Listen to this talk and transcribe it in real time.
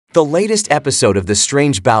The latest episode of the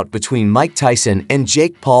strange bout between Mike Tyson and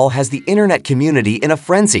Jake Paul has the internet community in a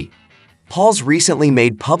frenzy. Paul's recently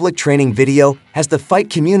made public training video has the fight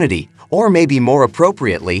community, or maybe more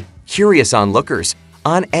appropriately, curious onlookers,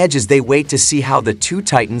 on edge as they wait to see how the two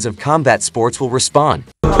titans of combat sports will respond.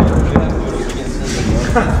 That's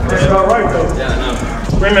all right, though. Yeah,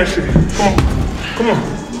 no. Bring that shit. Come on.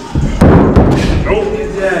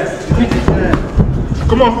 Nope.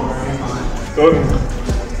 Come on. Go ahead.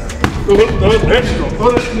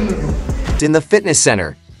 In the fitness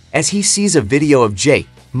center, as he sees a video of Jake,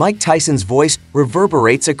 Mike Tyson's voice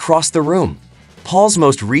reverberates across the room. Paul's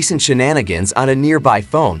most recent shenanigans on a nearby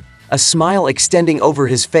phone, a smile extending over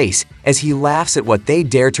his face as he laughs at what they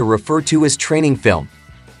dare to refer to as training film.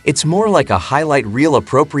 It's more like a highlight reel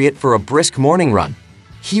appropriate for a brisk morning run.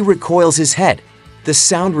 He recoils his head. The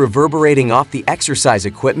sound reverberating off the exercise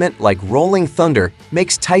equipment like rolling thunder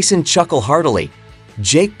makes Tyson chuckle heartily.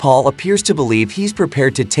 Jake Paul appears to believe he's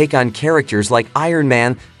prepared to take on characters like Iron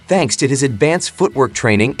Man thanks to his advanced footwork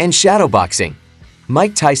training and shadowboxing.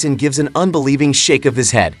 Mike Tyson gives an unbelieving shake of his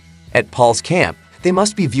head. At Paul's camp, they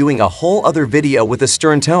must be viewing a whole other video with a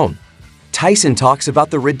stern tone. Tyson talks about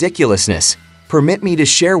the ridiculousness. Permit me to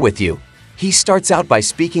share with you. He starts out by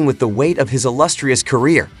speaking with the weight of his illustrious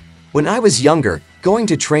career. When I was younger, going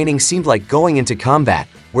to training seemed like going into combat,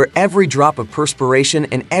 where every drop of perspiration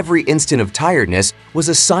and every instant of tiredness was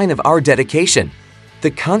a sign of our dedication.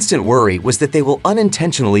 The constant worry was that they will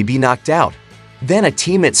unintentionally be knocked out. Then a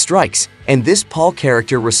teammate strikes, and this Paul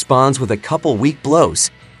character responds with a couple weak blows,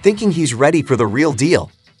 thinking he's ready for the real deal.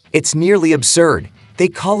 It's nearly absurd. They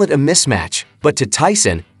call it a mismatch, but to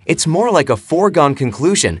Tyson, it's more like a foregone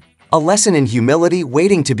conclusion, a lesson in humility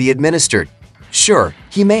waiting to be administered. Sure,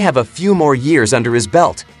 he may have a few more years under his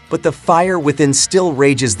belt, but the fire within still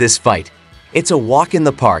rages this fight. It's a walk in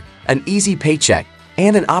the park, an easy paycheck,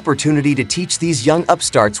 and an opportunity to teach these young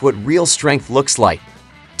upstarts what real strength looks like.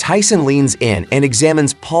 Tyson leans in and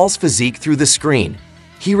examines Paul's physique through the screen.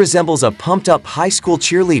 He resembles a pumped-up high school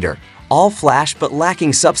cheerleader, all flash but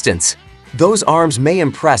lacking substance. Those arms may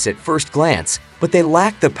impress at first glance, but they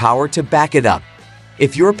lack the power to back it up.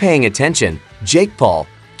 If you're paying attention, Jake Paul,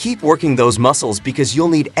 keep working those muscles because you'll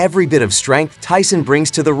need every bit of strength Tyson brings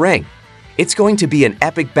to the ring. It's going to be an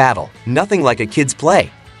epic battle, nothing like a kid's play.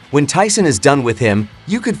 When Tyson is done with him,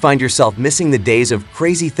 you could find yourself missing the days of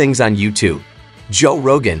crazy things on YouTube. Joe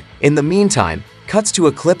Rogan, in the meantime, cuts to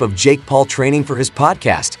a clip of Jake Paul training for his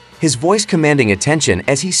podcast, his voice commanding attention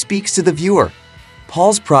as he speaks to the viewer.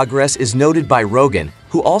 Paul's progress is noted by Rogan,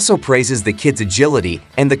 who also praises the kid's agility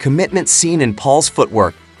and the commitment seen in Paul's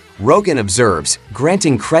footwork. Rogan observes,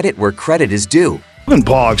 granting credit where credit is due. And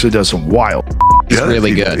Paul actually does some wild. He's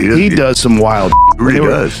really good. He does some wild. He really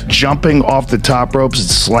does. Jumping off the top ropes and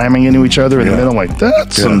slamming into each other in the middle. Like,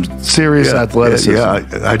 that's some serious athleticism. Yeah,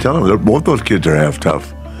 I tell them, both those kids are half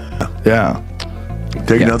tough. Yeah.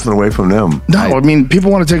 Take nothing away from them. No, I mean,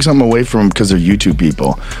 people want to take something away from them because they're YouTube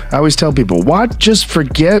people. I always tell people, just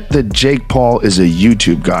forget that Jake Paul is a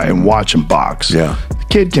YouTube guy and watch him box. Yeah. The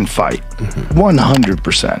kid can fight,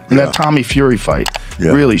 100%. And that Tommy Fury fight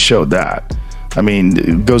really showed that. I mean,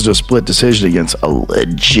 it goes to a split decision against a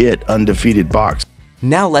legit undefeated boxer.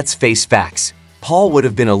 Now let's face facts. Paul would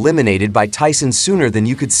have been eliminated by Tyson sooner than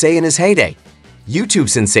you could say in his heyday. YouTube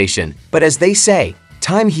sensation, but as they say,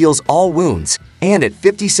 time heals all wounds, and at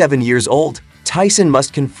 57 years old, Tyson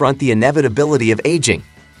must confront the inevitability of aging.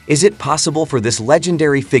 Is it possible for this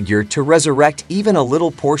legendary figure to resurrect even a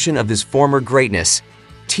little portion of his former greatness?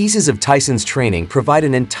 Teases of Tyson's training provide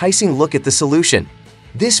an enticing look at the solution.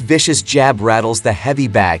 This vicious jab rattles the heavy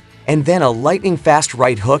bag, and then a lightning-fast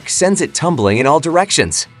right hook sends it tumbling in all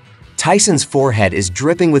directions. Tyson's forehead is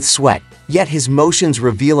dripping with sweat, yet his motions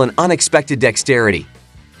reveal an unexpected dexterity.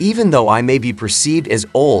 Even though I may be perceived as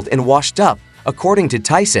old and washed up, according to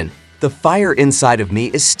Tyson, the fire inside of me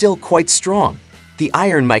is still quite strong. The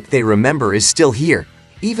Iron Mike they remember is still here,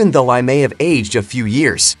 even though I may have aged a few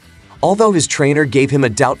years. Although his trainer gave him a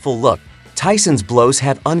doubtful look, Tyson's blows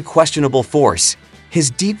have unquestionable force. His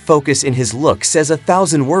deep focus in his look says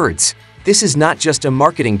 1,000 words. This is not just a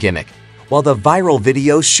marketing gimmick. While the viral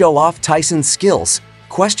videos show off Tyson's skills,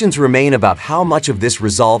 questions remain about how much of this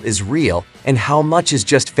resolve is real and how much is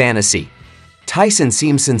just fantasy. Tyson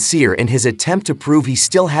seems sincere in his attempt to prove he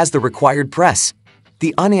still has the required press.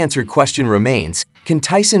 The unanswered question remains, can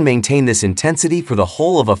Tyson maintain this intensity for the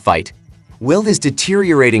whole of a fight? Will his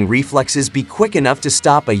deteriorating reflexes be quick enough to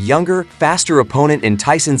stop a younger, faster opponent in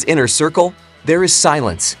Tyson's inner circle? There is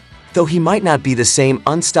silence. Though he might not be the same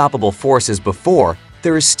unstoppable force as before,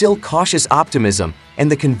 there is still cautious optimism and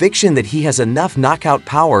the conviction that he has enough knockout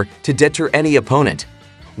power to deter any opponent.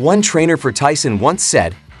 One trainer for Tyson once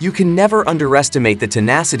said, "You can never underestimate the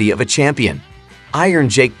tenacity of a champion." Iron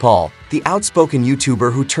Jake Paul, the outspoken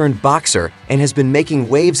YouTuber who turned boxer and has been making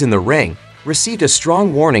waves in the ring, received a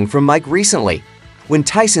strong warning from Mike recently. When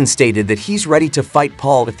Tyson stated that he's ready to fight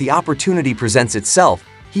Paul if the opportunity presents itself,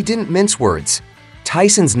 he didn't mince words.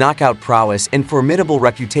 Tyson's knockout prowess and formidable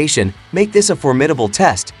reputation make this a formidable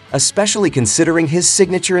test, especially considering his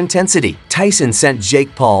signature intensity. Tyson sent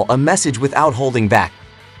Jake Paul a message without holding back.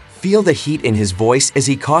 Feel the heat in his voice as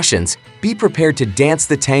he cautions, "Be prepared to dance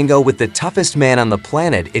the tango with the toughest man on the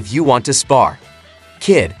planet if you want to spar.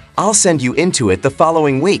 Kid, I'll send you into it the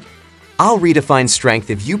following week. I'll redefine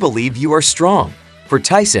strength if you believe you are strong." For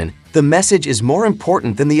Tyson, the message is more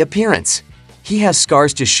important than the appearance. He has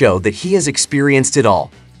scars to show that he has experienced it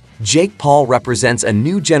all. Jake Paul represents a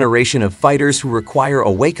new generation of fighters who require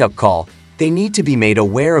a wake-up call. They need to be made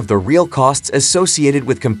aware of the real costs associated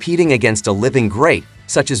with competing against a living great,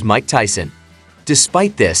 such as Mike Tyson.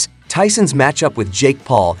 Despite this, Tyson's matchup with Jake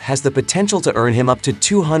Paul has the potential to earn him up to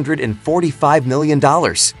 $245 million.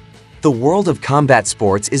 The world of combat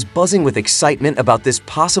sports is buzzing with excitement about this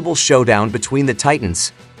possible showdown between the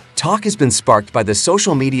Titans. Talk has been sparked by the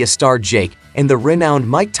social media star Jake and the renowned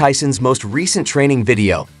Mike Tyson's most recent training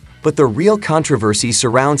video, but the real controversy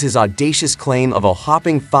surrounds his audacious claim of a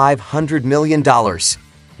whopping $500 million.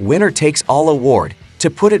 Winner takes all award. To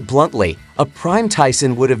put it bluntly, a prime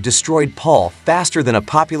Tyson would have destroyed Paul faster than a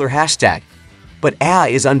popular hashtag. But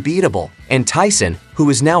is unbeatable, and Tyson, who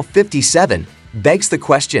is now 57, begs the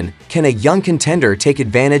question, can a young contender take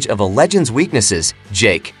advantage of a legend's weaknesses?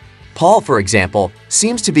 Jake Paul, for example,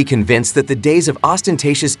 seems to be convinced that the days of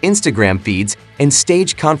ostentatious Instagram feeds and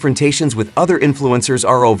staged confrontations with other influencers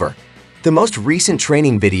are over. The most recent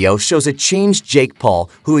training video shows a changed Jake Paul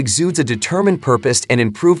who exudes a determined purpose and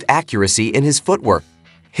improved accuracy in his footwork.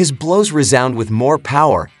 His blows resound with more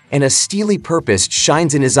power, and a steely purpose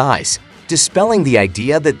shines in his eyes, dispelling the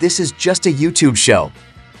idea that this is just a YouTube show.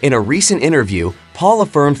 In a recent interview, Paul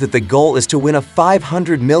affirmed that the goal is to win a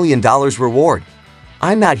 $500 million reward.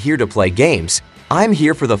 "I'm not here to play games. I'm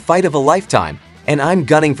here for the fight of a lifetime, and I'm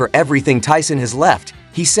gunning for everything Tyson has left,"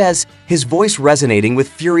 he says, his voice resonating with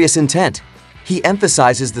furious intent. He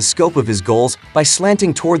emphasizes the scope of his goals by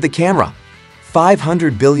slanting toward the camera.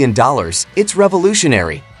 $500 billion, it's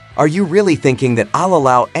revolutionary. Are you really thinking that I'll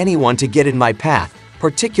allow anyone to get in my path,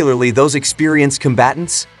 particularly those experienced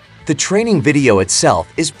combatants? The training video itself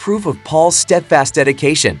is proof of Paul's steadfast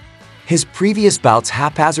dedication. His previous bouts'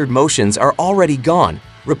 haphazard motions are already gone,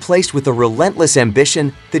 replaced with a relentless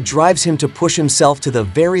ambition that drives him to push himself to the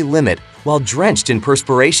very limit while drenched in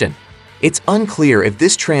perspiration. It's unclear if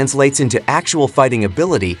this translates into actual fighting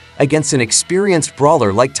ability against an experienced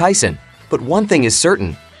brawler like Tyson, but one thing is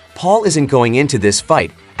certain, Paul isn't going into this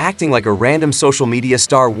fight acting like a random social media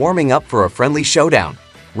star warming up for a friendly showdown.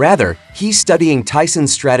 Rather, he's studying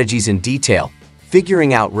Tyson's strategies in detail,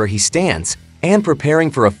 figuring out where he stands, and preparing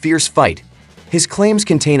for a fierce fight. His claims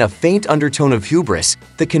contain a faint undertone of hubris,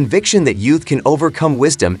 the conviction that youth can overcome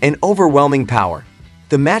wisdom and overwhelming power.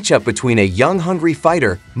 The matchup between a young, hungry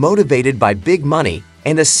fighter motivated by big money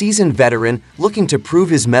and a seasoned veteran looking to prove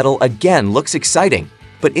his mettle again looks exciting.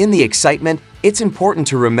 But in the excitement, it's important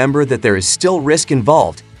to remember that there is still risk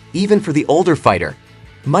involved, even for the older fighter.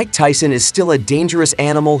 Mike Tyson is still a dangerous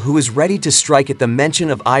animal who is ready to strike at the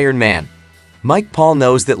mention of Iron Man. Mike Paul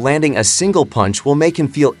knows that landing a single punch will make him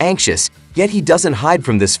feel anxious, yet he doesn't hide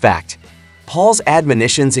from this fact. Paul's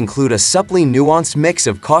admonitions include a subtly nuanced mix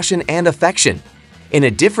of caution and affection. In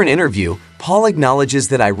a different interview, Paul acknowledges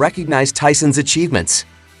that "I recognize Tyson's achievements.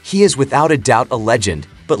 He is without a doubt a legend,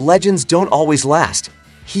 but legends don't always last."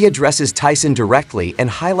 He addresses Tyson directly and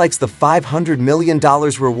highlights the $500 million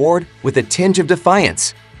reward with a tinge of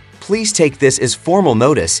defiance. "Please take this as formal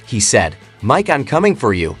notice," he said. "Mike, I'm coming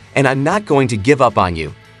for you, and I'm not going to give up on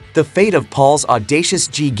you." The fate of Paul's audacious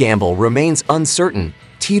gamble remains uncertain,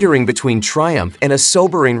 teetering between triumph and a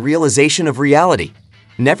sobering realization of reality.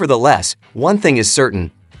 Nevertheless, one thing is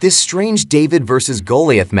certain, this strange David versus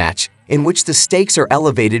Goliath match, in which the stakes are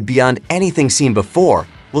elevated beyond anything seen before,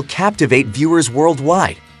 will captivate viewers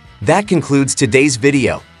worldwide. That concludes today's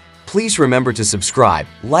video. Please remember to subscribe,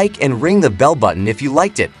 like, and ring the bell button if you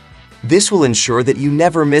liked it. This will ensure that you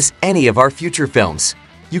never miss any of our future films.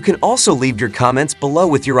 You can also leave your comments below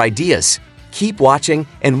with your ideas. Keep watching,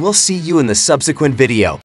 and we'll see you in the subsequent video.